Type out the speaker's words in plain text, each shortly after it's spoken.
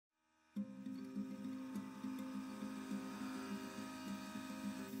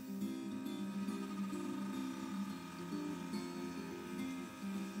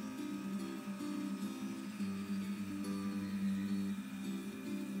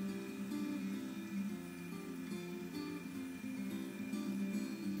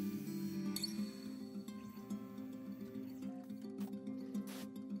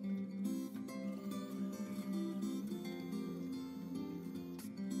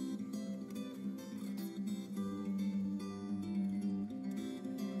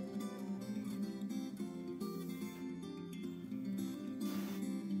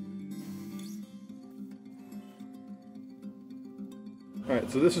Alright,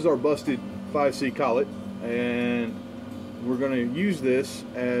 so this is our busted 5C collet, and we're going to use this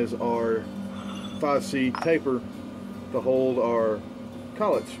as our 5C taper to hold our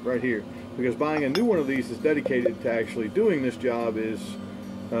collets right here, because buying a new one of these that's dedicated to actually doing this job is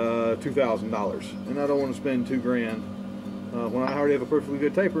 $2,000, and I don't want to spend $2 grand when I already have a perfectly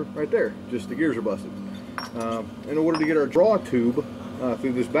good taper right there, just the gears are busted. In order to get our draw tube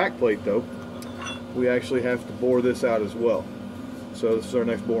through this back plate though, we actually have to bore this out as well. So this is our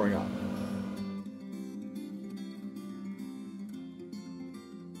next boring op.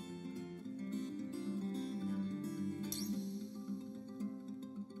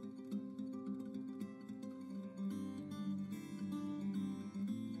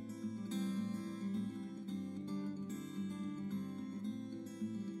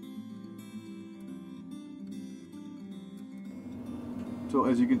 So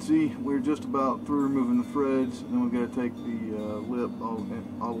as you can see, we're just about through removing the threads, and then we've got to take the lip all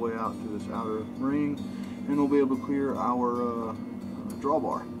the way out to this outer ring, and we'll be able to clear our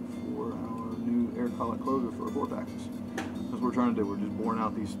drawbar for our new air collet closer for our port axis. That's what we're trying to do. We're just boring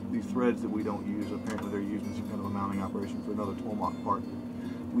out these threads that we don't use. Apparently they're using some kind of a mounting operation for another Tormach part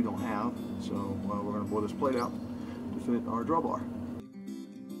we don't have. So we're going to bore this plate out to fit our drawbar.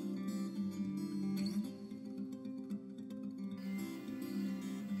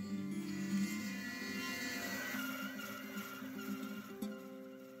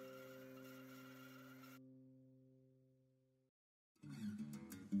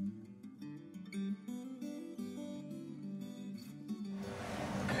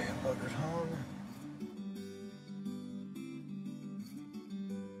 Bugger's hung.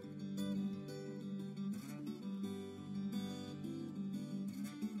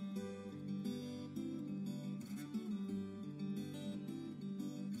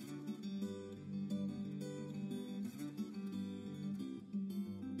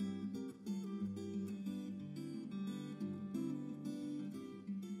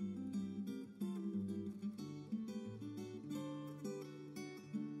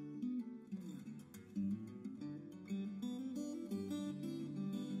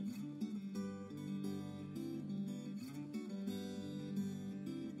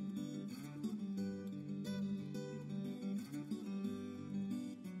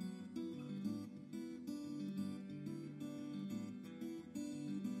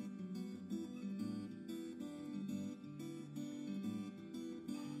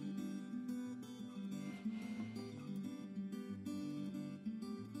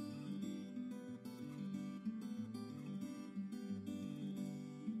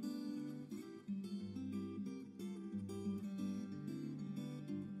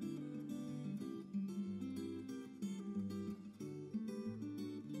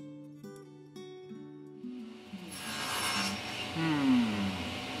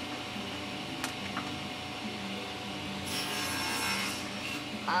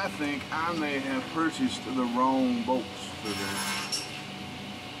 I think I may have purchased the wrong bolts for this.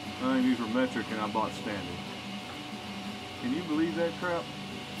 I think these were metric and I bought standard. Can you believe that crap?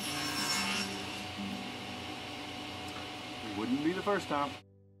 It wouldn't be the first time.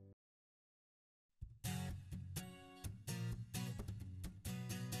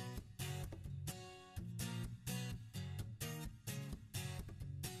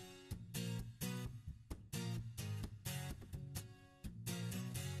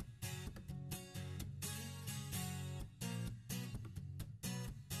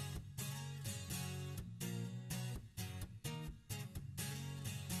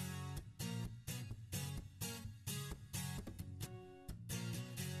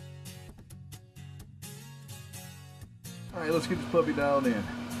 Alright, let's get this puppy dialed in.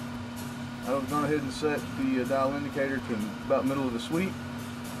 I've gone ahead and set the dial indicator to about middle of the sweep.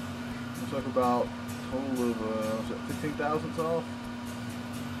 Looks like about a total of 15 thousandths off.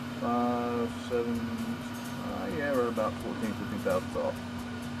 5, 7, yeah, we're about 14, 15 thousandths off.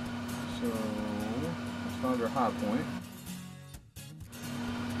 So let's find our high point.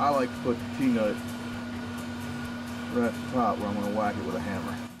 I like to put the T-nut right at the top where I'm going to whack it with a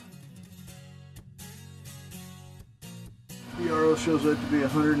hammer. PRO shows that to be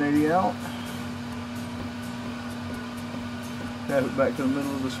 180 out. Tap it back to the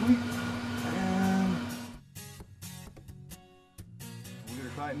middle of the sweep, and we'll get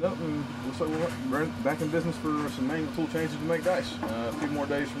her tightened up, and looks like we're back in business for some manual tool changes to make dice. A few more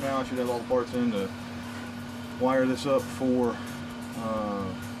days from now, I should have all the parts in to wire this up for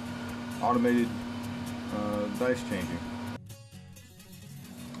automated dice changing.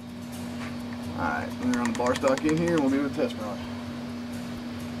 Alright, we're on the bar stock in here, we'll do a test run.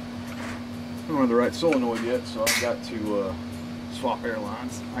 I don't have the right solenoid yet, so I've got to swap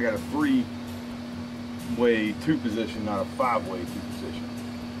airlines. I got a 3-way 2-position, not a 5-way 2-position.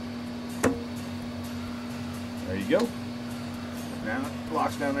 There you go. Now it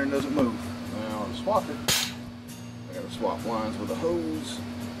locks down there and doesn't move. Now to swap it, I got to swap lines with a hose.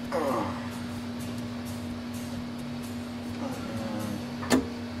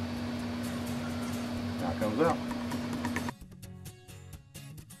 Now it comes out.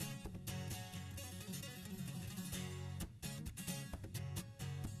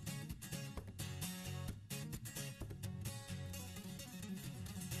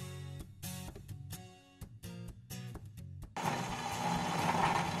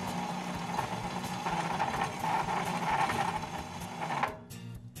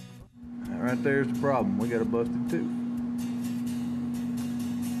 Right there's the problem. We got a busted tooth.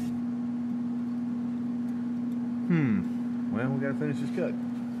 Well, we gotta finish this cut.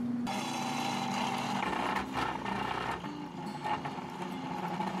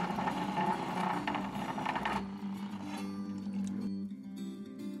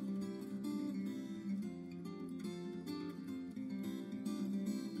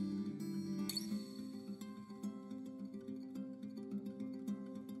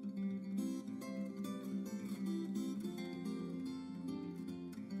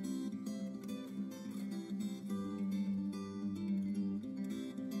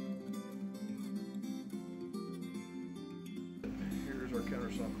 Our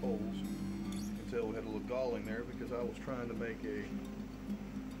countersunk holes. You can tell we had a little galling there because I was trying to make a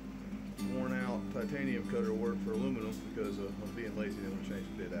worn out titanium cutter work for aluminum because of being lazy and I changed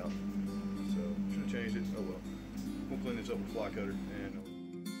the bit out. So should have changed it. Oh well. We'll clean this up with a fly cutter and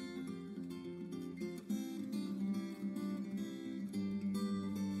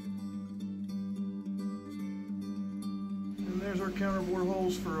there's our counterbore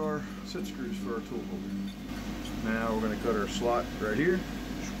holes for our set screws for our tool holder. Now we're going to cut our slot right here.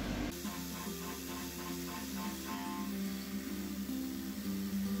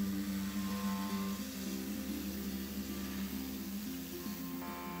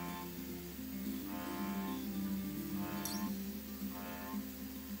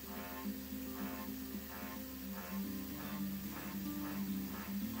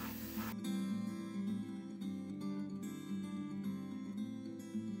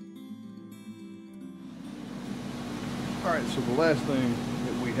 Alright, so the last thing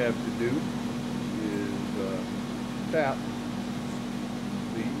that we have to do is tap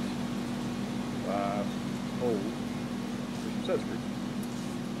these 5 holes for some set screws.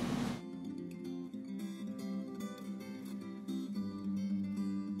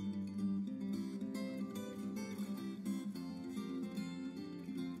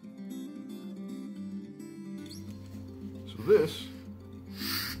 So this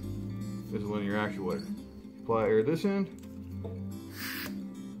is a linear actuator. Apply air to this end,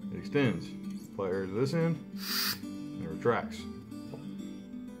 it extends. Apply air to this end, and it retracts.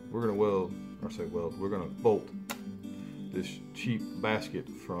 We're going to we're going to bolt this cheap basket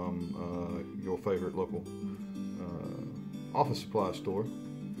from your favorite local office supply store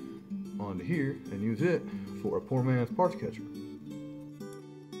onto here and use it for a poor man's parts catcher.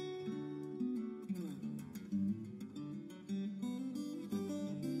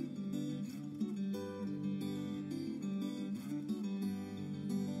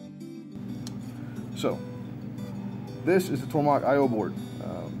 So, this is the Tormach I/O board.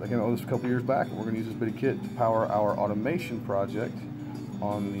 They came out with this a couple years back, and we're going to use this bitty kit to power our automation project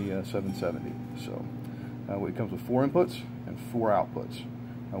on the 770. So, it comes with 4 inputs and 4 outputs.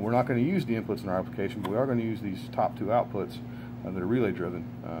 We're not going to use the inputs in our application, but we are going to use these top 2 outputs that are relay driven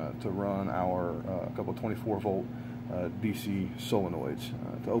to run our couple of 24-volt DC solenoids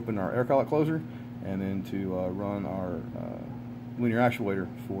to open our air collet closer, and then to run our linear actuator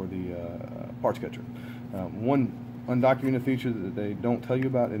for the parts catcher. One undocumented feature that they don't tell you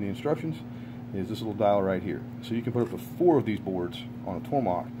about in the instructions is this little dial right here. So you can put up to 4 of these boards on a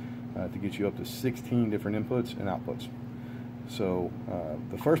Tormach to get you up to 16 different inputs and outputs. So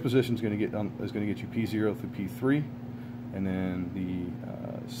the first position is going to get you P0 through P3, and then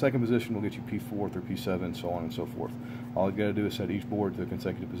the second position will get you P4 through P7, so on and so forth. All you got to do is set each board to a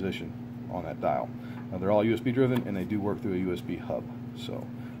consecutive position on that dial. They're all USB driven, and they do work through a USB hub. So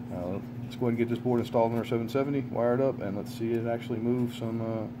let's go ahead and get this board installed in our 770, wired up, and let's see it actually move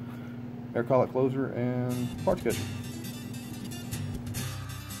some air collet closer and parts catcher.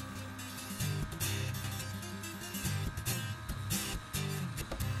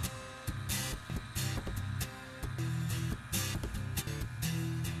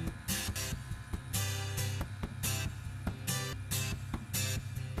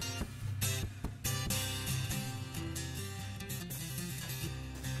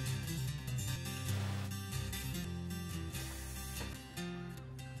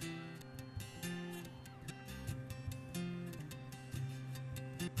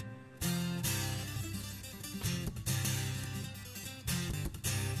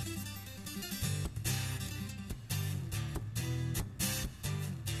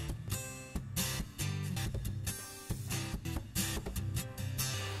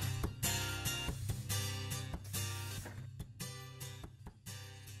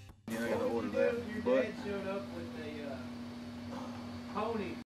 but Dad showed up with a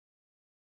pony